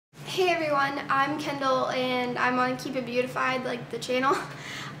Hey everyone, I'm Kendall and I'm on Keep It Beautified, like the channel.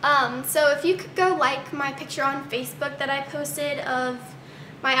 So if you could go like my picture on Facebook that I posted of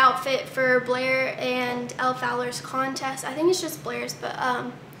my outfit for Blair and Elle Fowler's contest. I think it's just Blair's, but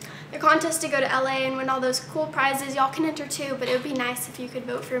their contest to go to LA and win all those cool prizes. Y'all can enter too, but it would be nice if you could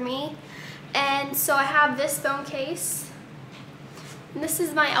vote for me. And so I have this phone case. And this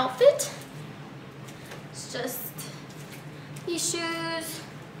is my outfit. It's just these shoes,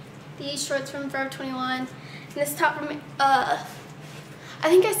 these shorts from Forever 21, and this top from, I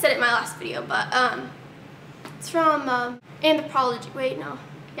think I said it in my last video, but it's from Anthropology. Wait, no.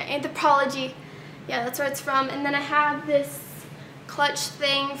 Yeah, Anthropology. Yeah, that's where it's from. And then I have this clutch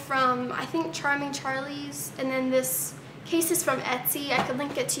thing from, I think, Charming Charlie's. And then this case is from Etsy. I could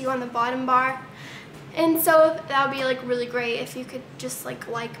link it to you on the bottom bar. And so that would be like really great if you could just like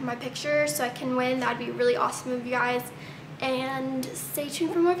my picture so I can win. That would be really awesome of you guys. And stay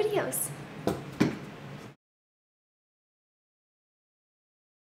tuned for more videos.